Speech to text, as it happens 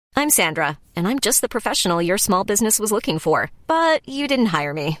I'm Sandra, and I'm just the professional your small business was looking for. But you didn't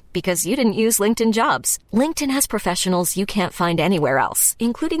hire me because you didn't use LinkedIn Jobs. LinkedIn has professionals you can't find anywhere else,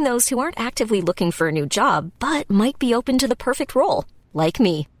 including those who aren't actively looking for a new job, but might be open to the perfect role, like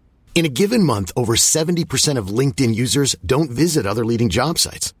me. In a given month, over 70% of LinkedIn users don't visit other leading job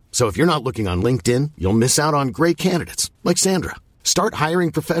sites. So if you're not looking on LinkedIn, you'll miss out on great candidates like Sandra. Start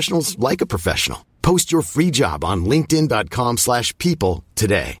hiring professionals like a professional. Post your free job on linkedin.com/people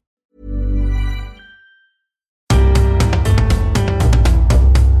today.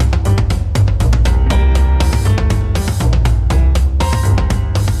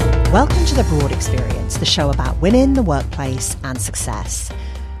 Welcome to The Broad Experience, the show about women, the workplace and success.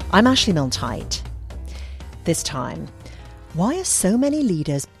 I'm Ashley Milne-Tyte. This time, why are so many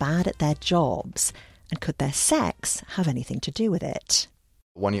leaders bad at their jobs, and could their sex have anything to do with it?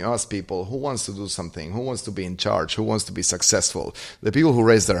 When you ask people who wants to do something, who wants to be in charge, who wants to be successful, the people who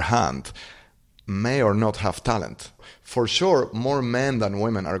raise their hand may or not have talent. For sure, more men than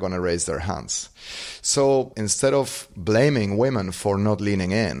women are going to raise their hands. So instead of blaming women for not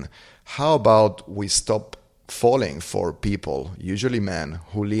leaning in, how about we stop falling for people, usually men,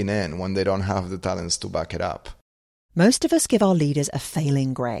 who lean in when they don't have the talents to back it up? Most of us give our leaders a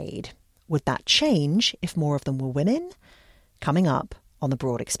failing grade. Would that change if more of them were women? Coming up on The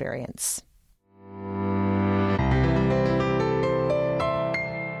Broad Experience.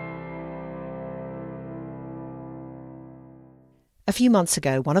 A few months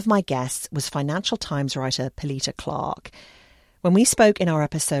ago, one of my guests was Financial Times writer Polita Clark. When we spoke in our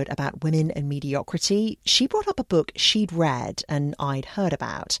episode about women and mediocrity, she brought up a book she'd read and I'd heard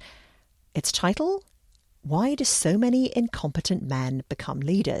about. Its title? Why Do So Many Incompetent Men Become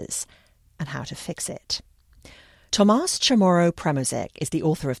Leaders? And How to Fix It. Tomas Chamorro-Premozic is the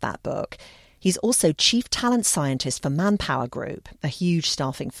author of that book. He's also chief talent scientist for Manpower Group, a huge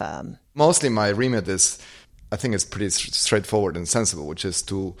staffing firm. Mostly my remit is, I think it's pretty straightforward and sensible, which is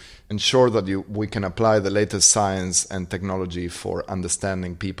to ensure that we can apply the latest science and technology for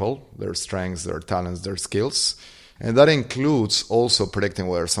understanding people, their strengths, their talents, their skills. And that includes also predicting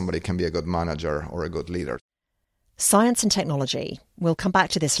whether somebody can be a good manager or a good leader. Science and technology. We'll come back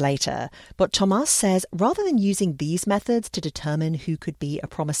to this later. But Tomas says rather than using these methods to determine who could be a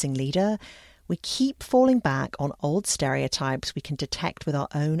promising leader, we keep falling back on old stereotypes we can detect with our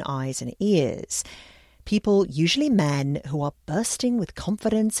own eyes and ears. People, usually men, who are bursting with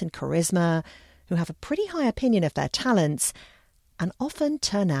confidence and charisma, who have a pretty high opinion of their talents, and often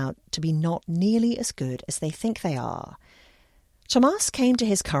turn out to be not nearly as good as they think they are. Tomas came to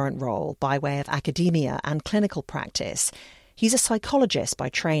his current role by way of academia and clinical practice. He's a psychologist by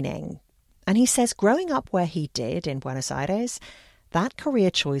training. And he says growing up where he did in Buenos Aires, that career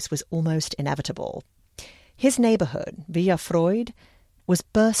choice was almost inevitable. His neighborhood, Villa Freud, was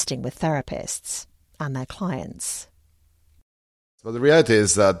bursting with therapists and their clients. But the reality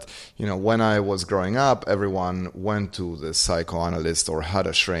is that, when I was growing up, everyone went to the psychoanalyst or had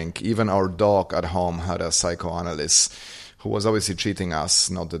a shrink. Even our dog at home had a psychoanalyst who was obviously treating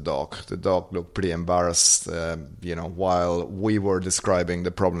us, not the dog. The dog looked pretty embarrassed, while we were describing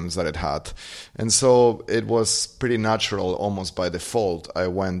the problems that it had. And so it was pretty natural, almost by default, I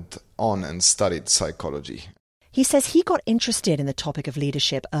went on and studied psychology. He says he got interested in the topic of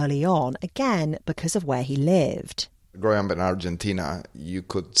leadership early on, again, because of where he lived. Growing up in Argentina, you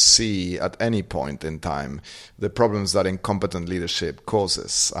could see at any point in time the problems that incompetent leadership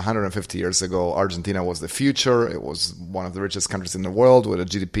causes. 150 years ago, Argentina was the future. It was one of the richest countries in the world with a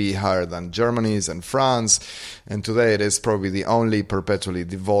GDP higher than Germany's and France. And today it is probably the only perpetually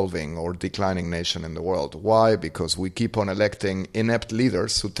devolving or declining nation in the world. Why? Because we keep on electing inept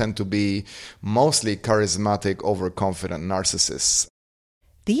leaders who tend to be mostly charismatic, overconfident narcissists.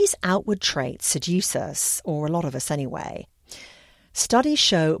 These outward traits seduce us, or a lot of us anyway. Studies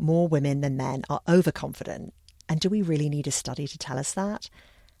show more women than men are overconfident. And do we really need a study to tell us that?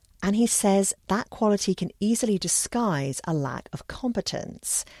 And he says that quality can easily disguise a lack of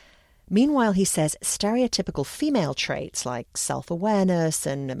competence. Meanwhile, he says stereotypical female traits like self-awareness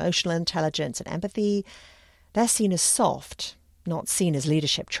and emotional intelligence and empathy, they're seen as soft, not seen as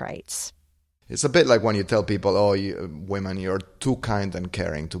leadership traits. It's a bit like when you tell people, women, you're too kind and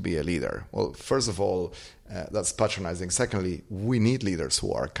caring to be a leader. Well, first of all, that's patronizing. Secondly, we need leaders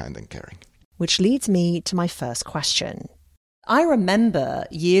who are kind and caring. Which leads me to my first question. I remember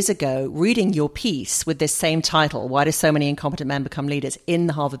years ago reading your piece with this same title, Why Do So Many Incompetent Men Become Leaders, in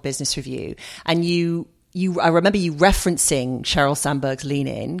the Harvard Business Review. And I remember you referencing Sheryl Sandberg's Lean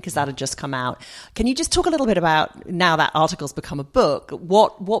In, because that had just come out. Can you just talk a little bit about, now that article's become a book,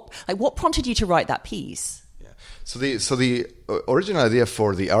 what prompted you to write that piece? Yeah. So the original idea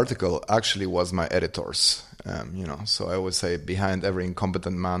for the article actually was my editor's. So I always say behind every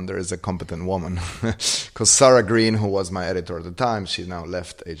incompetent man there is a competent woman. Because Sarah Green, who was my editor at the time, she now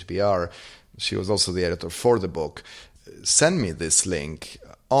left HBR. She was also the editor for the book. Send me this link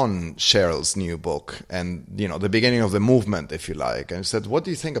on Cheryl's new book and, the beginning of the movement, if you like. And she said, what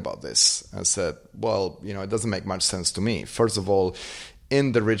do you think about this? I said, well, it doesn't make much sense to me. First of all,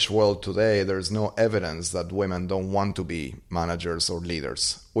 in the rich world today, there's no evidence that women don't want to be managers or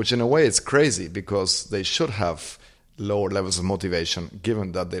leaders, which in a way is crazy because they should have lower levels of motivation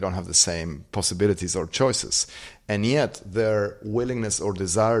given that they don't have the same possibilities or choices. And yet their willingness or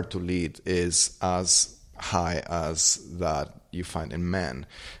desire to lead is as high as that you find in men.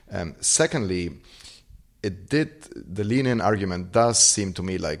 Secondly, the lean-in argument does seem to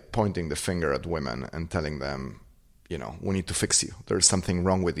me like pointing the finger at women and telling them, we need to fix you. There's something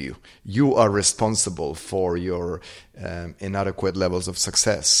wrong with you. You are responsible for your inadequate levels of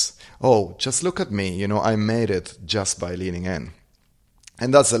success. Oh, just look at me. I made it just by leaning in.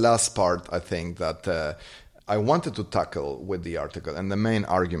 And that's the last part, I think, that I wanted to tackle with the article and the main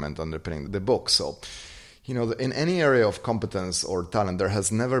argument underpinning the book. So, in any area of competence or talent, there has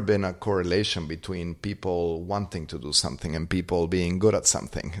never been a correlation between people wanting to do something and people being good at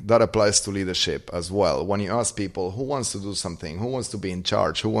something. That applies to leadership as well. When you ask people who wants to do something, who wants to be in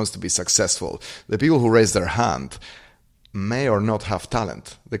charge, who wants to be successful, the people who raise their hand may or not have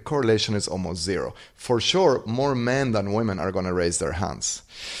talent. The correlation is almost zero. For sure, more men than women are going to raise their hands.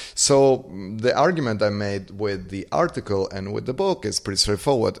 So the argument I made with the article and with the book is pretty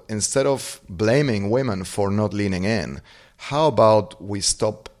straightforward. Instead of blaming women for not leaning in, how about we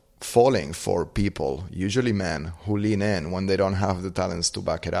stop falling for people, usually men, who lean in when they don't have the talents to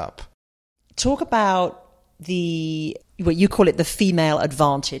back it up? Talk about what you call it, the female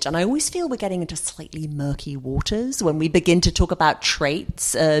advantage. And I always feel we're getting into slightly murky waters when we begin to talk about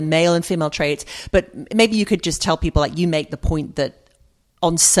traits, male and female traits. But maybe you could just tell people, you make the point that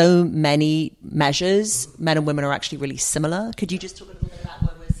on so many measures, men and women are actually really similar. Could you just talk a little bit about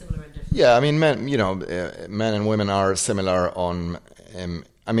where we're similar and different? Yeah, I mean, men and women are similar on...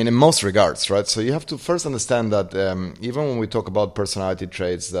 in most regards, right? So you have to first understand that even when we talk about personality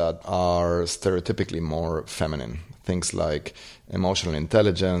traits that are stereotypically more feminine, things like emotional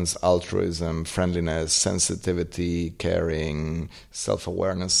intelligence, altruism, friendliness, sensitivity, caring,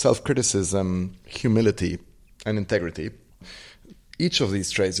 self-awareness, self-criticism, humility, and integrity, each of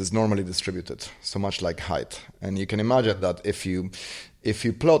these traits is normally distributed, so much like height. And you can imagine that if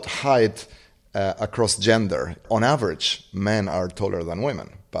you plot height across gender, on average, men are taller than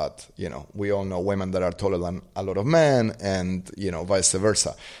women. But, we all know women that are taller than a lot of men and, vice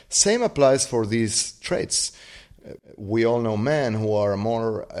versa. Same applies for these traits. We all know men who are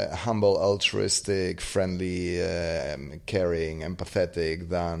more humble, altruistic, friendly, caring, empathetic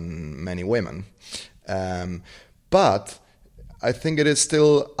than many women. But I think it is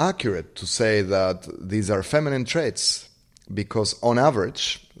still accurate to say that these are feminine traits because on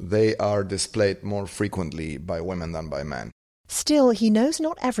average, they are displayed more frequently by women than by men. Still, he knows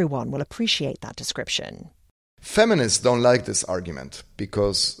not everyone will appreciate that description. Feminists don't like this argument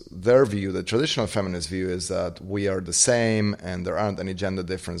because their view, the traditional feminist view, is that we are the same and there aren't any gender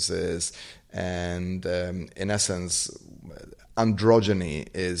differences. And in essence, androgyny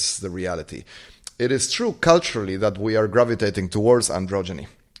is the reality. It is true culturally that we are gravitating towards androgyny.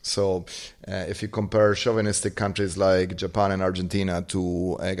 So if you compare chauvinistic countries like Japan and Argentina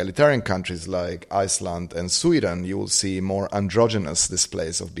to egalitarian countries like Iceland and Sweden, you will see more androgynous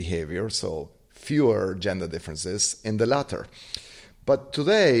displays of behavior, so fewer gender differences in the latter. But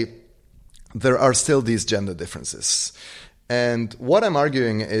today, there are still these gender differences. And what I'm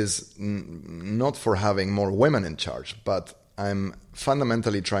arguing is not for having more women in charge, but I'm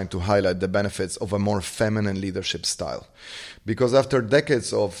fundamentally trying to highlight the benefits of a more feminine leadership style. Because after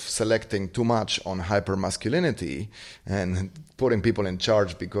decades of selecting too much on hypermasculinity and putting people in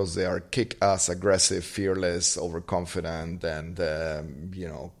charge because they are kick-ass, aggressive, fearless, overconfident, and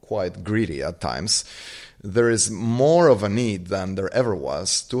quite greedy at times, there is more of a need than there ever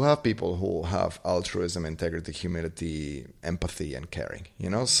was to have people who have altruism, integrity, humility, empathy, and caring.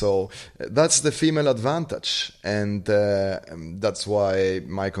 So that's the female advantage, and that's why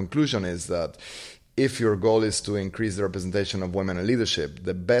my conclusion is that if your goal is to increase the representation of women in leadership,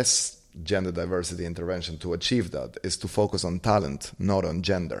 the best gender diversity intervention to achieve that is to focus on talent, not on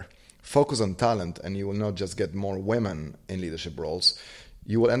gender. Focus on talent, and you will not just get more women in leadership roles.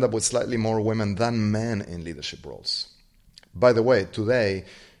 You will end up with slightly more women than men in leadership roles. By the way, today,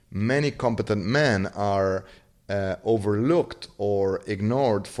 many competent men are overlooked or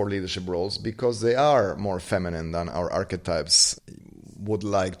ignored for leadership roles because they are more feminine than our archetypes would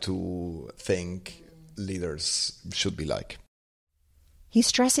like to think leaders should be like. He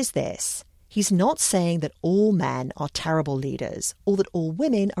stresses this. He's not saying that all men are terrible leaders or that all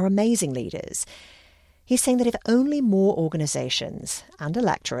women are amazing leaders. He's saying that if only more organisations and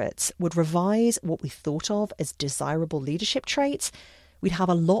electorates would revise what we thought of as desirable leadership traits, we'd have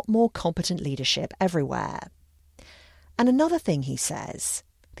a lot more competent leadership everywhere. And another thing he says,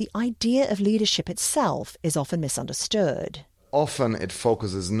 the idea of leadership itself is often misunderstood. Often it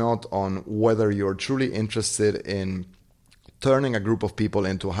focuses not on whether you're truly interested in turning a group of people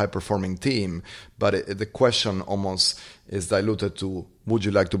into a high-performing team, but the question almost is diluted to, would you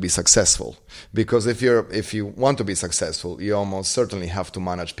like to be successful? Because if you want to be successful, you almost certainly have to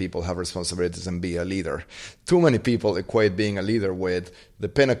manage people, have responsibilities, and be a leader. Too many people equate being a leader with the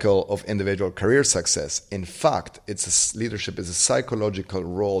pinnacle of individual career success. In fact, leadership is a psychological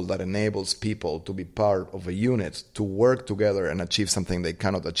role that enables people to be part of a unit, to work together and achieve something they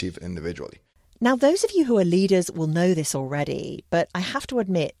cannot achieve individually. Now, those of you who are leaders will know this already, but I have to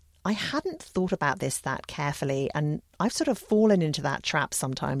admit, I hadn't thought about this that carefully, and I've sort of fallen into that trap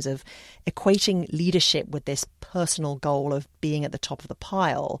sometimes of equating leadership with this personal goal of being at the top of the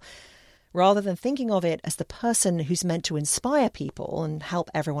pile, rather than thinking of it as the person who's meant to inspire people and help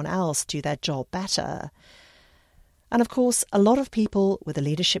everyone else do their job better. And of course, a lot of people with a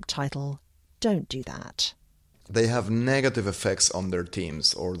leadership title don't do that. They have negative effects on their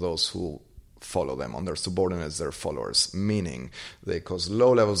teams or those who follow them, on their subordinates, their followers, meaning they cause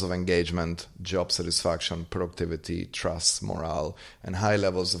low levels of engagement, job satisfaction, productivity, trust, morale, and high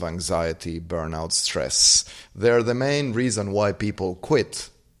levels of anxiety, burnout, stress. They're the main reason why people quit,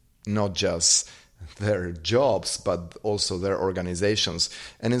 not just their jobs, but also their organizations.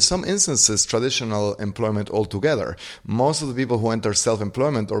 And in some instances, traditional employment altogether. Most of the people who enter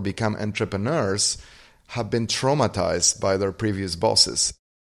self-employment or become entrepreneurs have been traumatized by their previous bosses.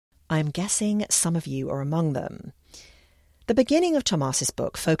 I'm guessing some of you are among them. The beginning of Tomas's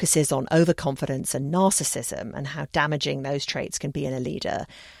book focuses on overconfidence and narcissism and how damaging those traits can be in a leader,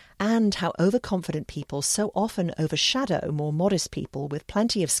 and how overconfident people so often overshadow more modest people with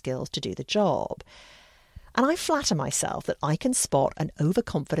plenty of skills to do the job. And I flatter myself that I can spot an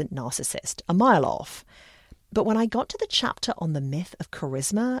overconfident narcissist a mile off. But when I got to the chapter on the myth of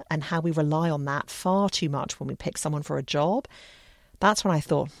charisma and how we rely on that far too much when we pick someone for a job, that's when I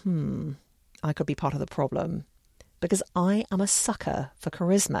thought, I could be part of the problem, because I am a sucker for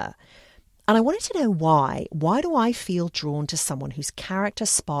charisma. And I wanted to know why. Why do I feel drawn to someone whose character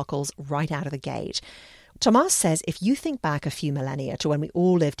sparkles right out of the gate? Tomas says if you think back a few millennia to when we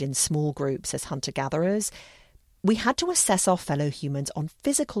all lived in small groups as hunter-gatherers, we had to assess our fellow humans on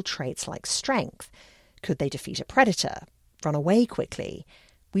physical traits like strength. Could they defeat a predator? Run away quickly?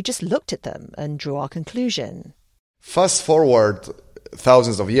 We just looked at them and drew our conclusion. Fast forward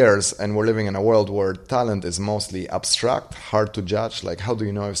thousands of years, and we're living in a world where talent is mostly abstract, hard to judge. Like, how do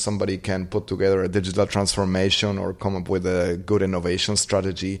you know if somebody can put together a digital transformation or come up with a good innovation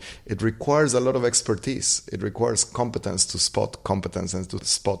strategy? It requires a lot of expertise. It requires competence to spot competence and to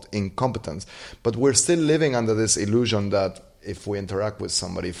spot incompetence. But we're still living under this illusion that if we interact with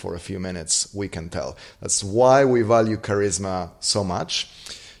somebody for a few minutes, we can tell. That's why we value charisma so much.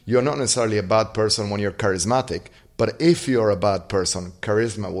 You're not necessarily a bad person when you're charismatic, but if you're a bad person,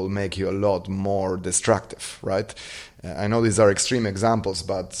 charisma will make you a lot more destructive, right? I know these are extreme examples,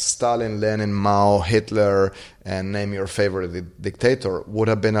 but Stalin, Lenin, Mao, Hitler, and name your favorite dictator would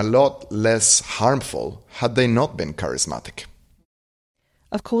have been a lot less harmful had they not been charismatic.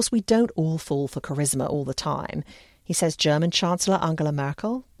 Of course, we don't all fall for charisma all the time. He says German Chancellor Angela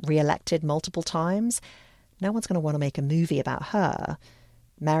Merkel, re-elected multiple times. No one's going to want to make a movie about her.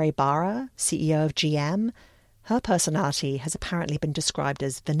 Mary Barra, CEO of GM, her personality has apparently been described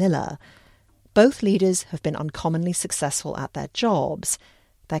as vanilla. Both leaders have been uncommonly successful at their jobs.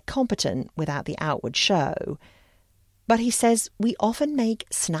 They're competent without the outward show. But he says we often make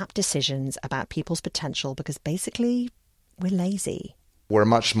snap decisions about people's potential because basically we're lazy. We're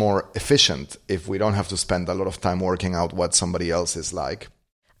much more efficient if we don't have to spend a lot of time working out what somebody else is like.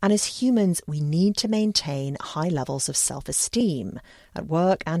 And as humans, we need to maintain high levels of self-esteem at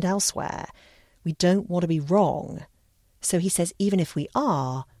work and elsewhere. We don't want to be wrong. So he says even if we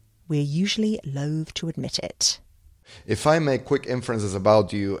are, we're usually loath to admit it. If I make quick inferences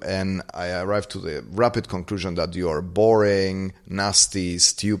about you and I arrive to the rapid conclusion that you are boring, nasty,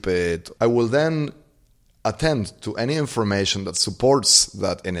 stupid, I will then attend to any information that supports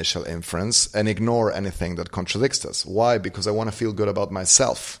that initial inference and ignore anything that contradicts us. Why? Because I want to feel good about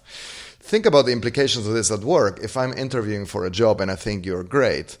myself. think about the implications of this at work. If I'm interviewing for a job and I think you're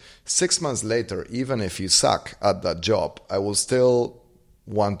great, 6 months later, even if you suck at that job, I will still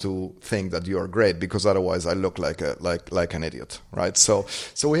want to think that you're great, because otherwise I look like an idiot, right? So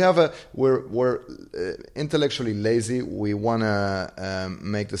we're intellectually lazy. We want to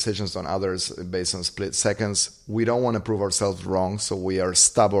make decisions on others based on split seconds. We don't want to prove ourselves wrong, so we are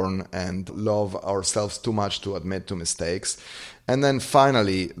stubborn and love ourselves too much to admit to mistakes. And then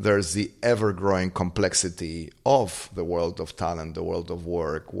finally, there's the ever-growing complexity of the world of talent, the world of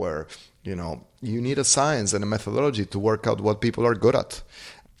work, where you need a science and a methodology to work out what people are good at.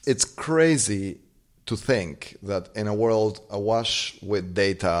 It's crazy to think that in a world awash with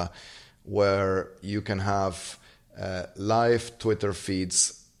data, where you can have live Twitter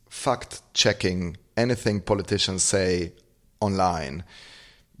feeds fact-checking anything politicians say online,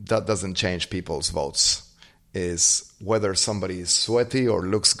 that doesn't change people's votes. Is whether somebody is sweaty or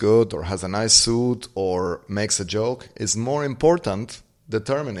looks good or has a nice suit or makes a joke is more important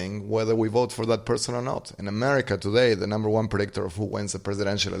determining whether we vote for that person or not. In America today, the number one predictor of who wins a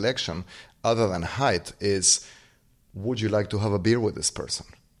presidential election, other than height, is, would you like to have a beer with this person?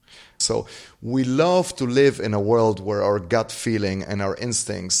 So we love to live in a world where our gut feeling and our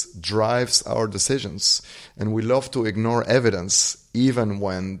instincts drives our decisions. And we love to ignore evidence even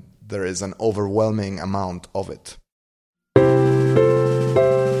when there is an overwhelming amount of it.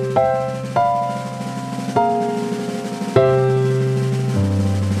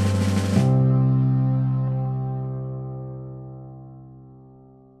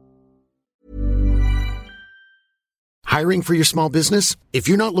 Hiring for your small business? If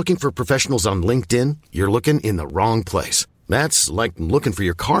you're not looking for professionals on LinkedIn, you're looking in the wrong place. That's like looking for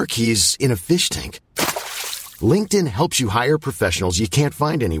your car keys in a fish tank. LinkedIn helps you hire professionals you can't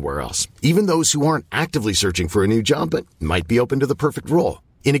find anywhere else, even those who aren't actively searching for a new job but might be open to the perfect role.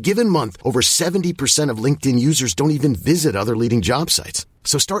 In a given month, over 70% of LinkedIn users don't even visit other leading job sites.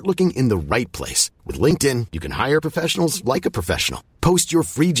 So start looking in the right place. With LinkedIn, you can hire professionals like a professional. Post your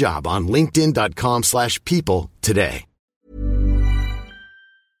free job on linkedin.com/people today.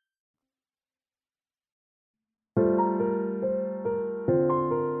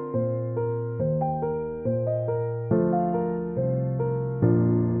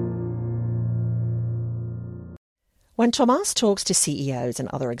 When Tomas talks to CEOs and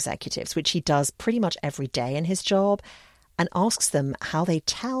other executives, which he does pretty much every day in his job, and asks them how they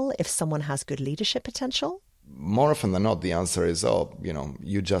tell if someone has good leadership potential, more often than not, the answer is,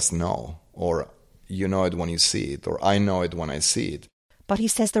 you just know, or you know it when you see it, or I know it when I see it. But he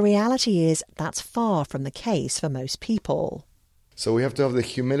says the reality is that's far from the case for most people. So we have to have the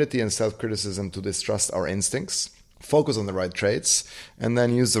humility and self-criticism to distrust our instincts, focus on the right traits, and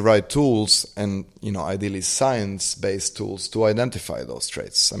then use the right tools and, ideally science-based tools to identify those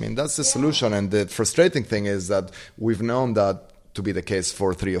traits. I mean, that's the solution. And the frustrating thing is that we've known that to be the case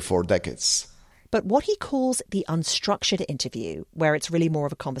for 3 or 4 decades. But what he calls the unstructured interview, where it's really more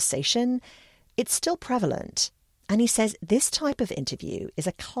of a conversation, it's still prevalent. And he says this type of interview is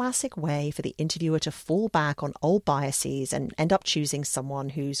a classic way for the interviewer to fall back on old biases and end up choosing someone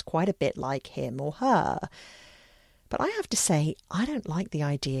who's quite a bit like him or her. But I have to say, I don't like the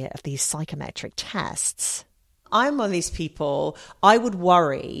idea of these psychometric tests. I'm one of these people, I would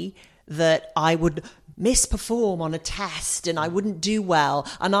worry that I would misperform on a test and I wouldn't do well.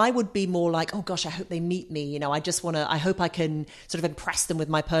 And I would be more like, oh gosh, I hope they meet me. I hope I can sort of impress them with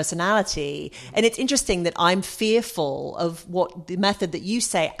my personality. And it's interesting that I'm fearful of what the method that you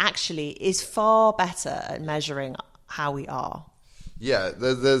say actually is far better at measuring how we are. Yeah,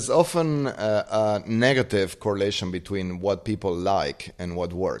 there's often a negative correlation between what people like and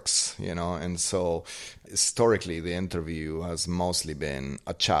what works, and so historically the interview has mostly been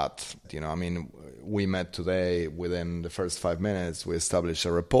a chat. We met today. Within the first 5 minutes, we established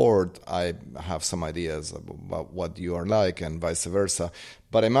a rapport. I have some ideas about what you are like and vice versa.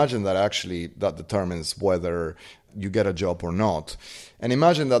 But imagine that actually that determines whether you get a job or not. And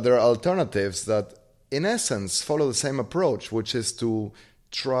imagine that there are alternatives that in essence follow the same approach, which is to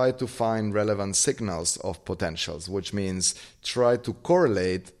try to find relevant signals of potentials, which means try to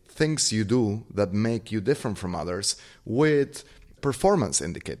correlate things you do that make you different from others with performance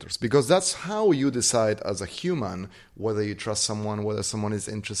indicators, because that's how you decide as a human whether you trust someone, whether someone is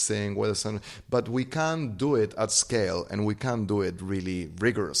interesting, but we can't do it at scale, and we can't do it really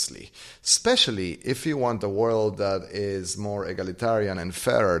rigorously, especially if you want a world that is more egalitarian and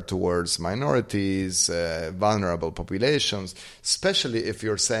fairer towards minorities, vulnerable populations, especially if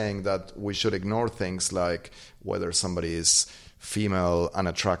you're saying that we should ignore things like whether somebody is female,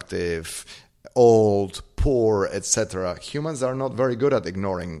 unattractive, old, poor, etc. Humans are not very good at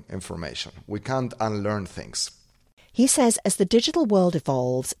ignoring information. We can't unlearn things. He says as the digital world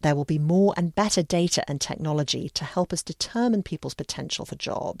evolves, there will be more and better data and technology to help us determine people's potential for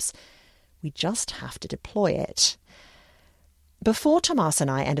jobs. We just have to deploy it. Before Tomas and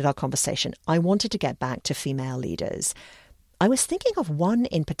I ended our conversation, I wanted to get back to female leaders. I was thinking of one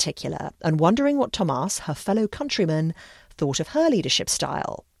in particular and wondering what Tomas, her fellow countryman, thought of her leadership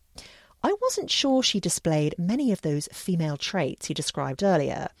style. I wasn't sure she displayed many of those female traits he described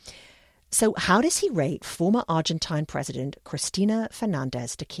earlier. So how does he rate former Argentine President Cristina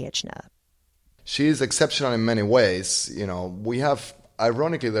Fernández de Kirchner? She is exceptional in many ways.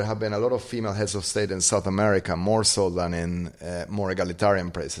 Ironically, there have been a lot of female heads of state in South America, more so than in more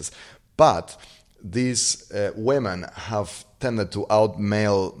egalitarian places. But these women have tended to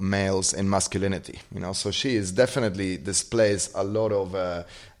out-male males in masculinity. So she is definitely displays a lot of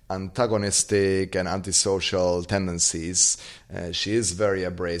antagonistic and antisocial tendencies. She is very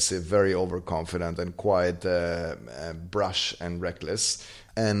abrasive, very overconfident, and quite brash and reckless.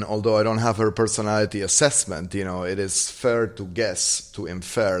 And although I don't have her personality assessment, it is fair to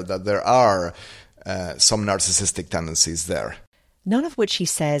infer that there are some narcissistic tendencies there. None of which he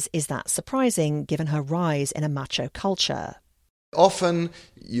says is that surprising given her rise in a macho culture. Often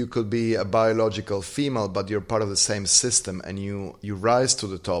you could be a biological female, but you're part of the same system and you rise to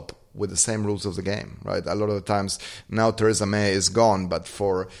the top with the same rules of the game, right? A lot of the times, now Theresa May is gone, but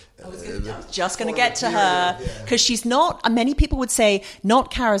for... I was just going to get to her, because she's not, many people would say,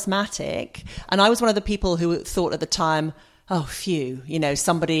 not charismatic. And I was one of the people who thought at the time, oh, phew,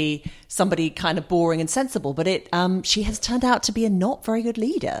 somebody kind of boring and sensible. But she has turned out to be a not very good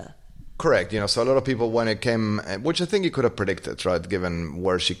leader. Correct. So a lot of people, when it came, which I think you could have predicted, right, given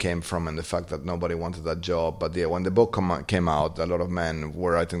where she came from and the fact that nobody wanted that job. But when the book came out, a lot of men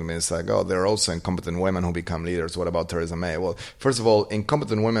were writing to me, it's like, oh, there are also incompetent women who become leaders. What about Theresa May? Well, first of all,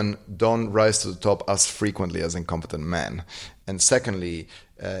 incompetent women don't rise to the top as frequently as incompetent men. And secondly,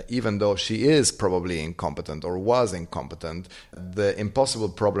 even though she is probably incompetent or was incompetent, the impossible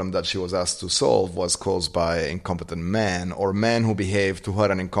problem that she was asked to solve was caused by incompetent men or men who behaved who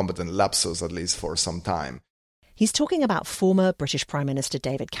had an incompetent lapsus, at least for some time. He's talking about former British Prime Minister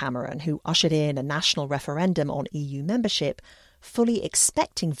David Cameron, who ushered in a national referendum on EU membership, fully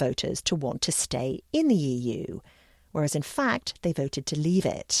expecting voters to want to stay in the EU, whereas in fact they voted to leave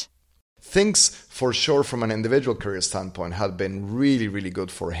it. Things, for sure, from an individual career standpoint, had been really, really good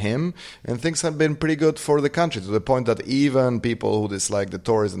for him, and things had been pretty good for the country, to the point that even people who dislike the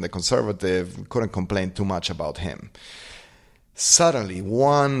Tories and the Conservative couldn't complain too much about him. Suddenly,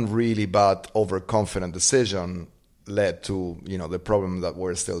 one really bad, overconfident decision led to, the problem that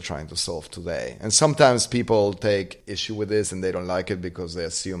we're still trying to solve today. And sometimes people take issue with this and they don't like it because they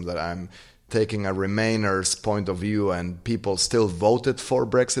assume that I'm taking a Remainers point of view and people still voted for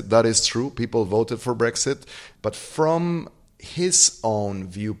Brexit. That is true. People voted for Brexit. But from his own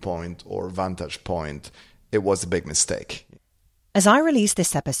viewpoint or vantage point, it was a big mistake. As I release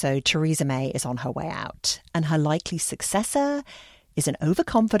this episode, Theresa May is on her way out, and her likely successor is an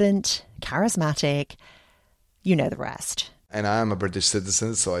overconfident, charismatic, you know the rest. And I am a British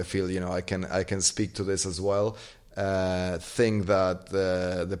citizen, so I feel, I can speak to this as well. Think that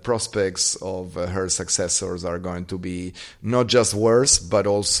the prospects of her successors are going to be not just worse, but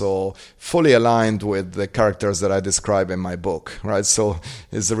also fully aligned with the characters that I describe in my book, right? So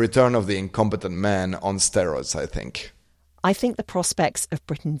it's the return of the incompetent man on steroids, I think. I think the prospects of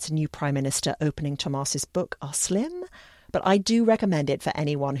Britain's new Prime Minister opening Tomas's book are slim, but I do recommend it for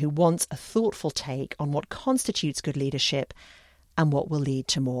anyone who wants a thoughtful take on what constitutes good leadership and what will lead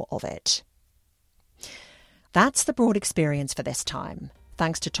to more of it. That's the broad experience for this time.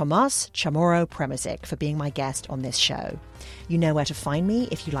 Thanks to Tomas Chamorro-Premuzic for being my guest on this show. You know where to find me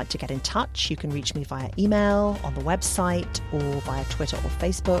if you'd like to get in touch. You can reach me via email, on the website, or via Twitter or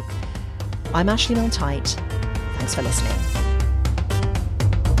Facebook. I'm Ashley Milne-Tyte. Thanks for listening.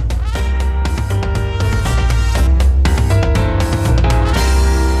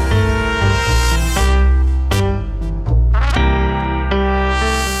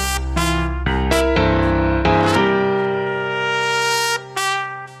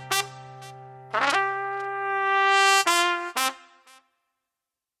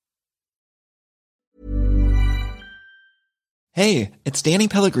 Hey, it's Danny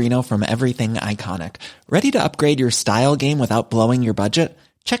Pellegrino from Everything Iconic. Ready to upgrade your style game without blowing your budget?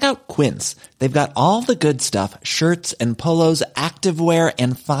 Check out Quince. They've got all the good stuff, shirts and polos, activewear,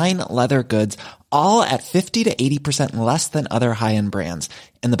 and fine leather goods, all at 50 to 80% less than other high-end brands.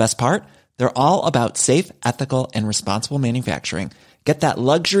 And the best part? They're all about safe, ethical, and responsible manufacturing. Get that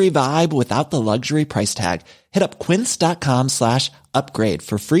luxury vibe without the luxury price tag. Hit up quince.com/upgrade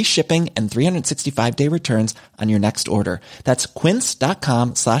for free shipping and 365-day returns on your next order. That's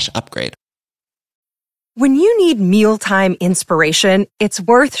quince.com/upgrade. When you need mealtime inspiration, it's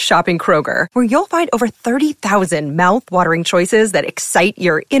worth shopping Kroger, where you'll find over 30,000 mouth-watering choices that excite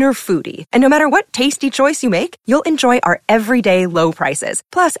your inner foodie. And no matter what tasty choice you make, you'll enjoy our everyday low prices,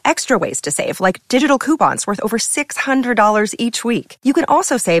 plus extra ways to save, like digital coupons worth over $600 each week. You can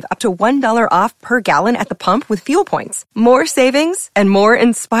also save up to $1 off per gallon at the pump with fuel points. More savings and more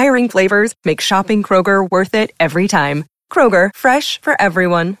inspiring flavors make shopping Kroger worth it every time. Kroger, fresh for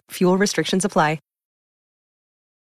everyone. Fuel restrictions apply.